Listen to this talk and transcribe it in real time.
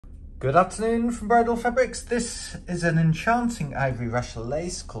Good afternoon from Bridal Fabrics. This is an enchanting ivory Raschel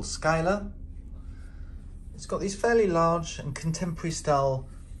lace called Skylar. It's got these fairly large and contemporary style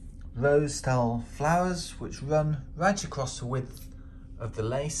rose style flowers which run right across the width of the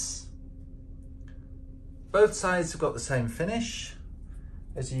lace. Both sides have got the same finish.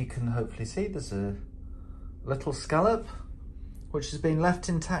 As you can hopefully see, there's a little scallop which has been left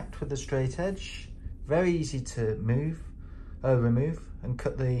intact with a straight edge. Very easy to remove and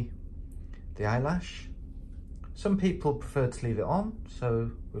cut the eyelash. Some people prefer to leave it on, so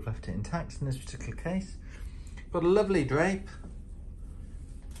we've left it intact in this particular case. Got a lovely drape,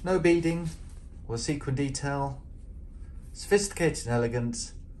 no beading or sequin detail, sophisticated and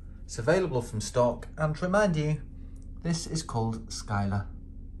elegant. It's available from stock, and to remind you, this is called Skylar.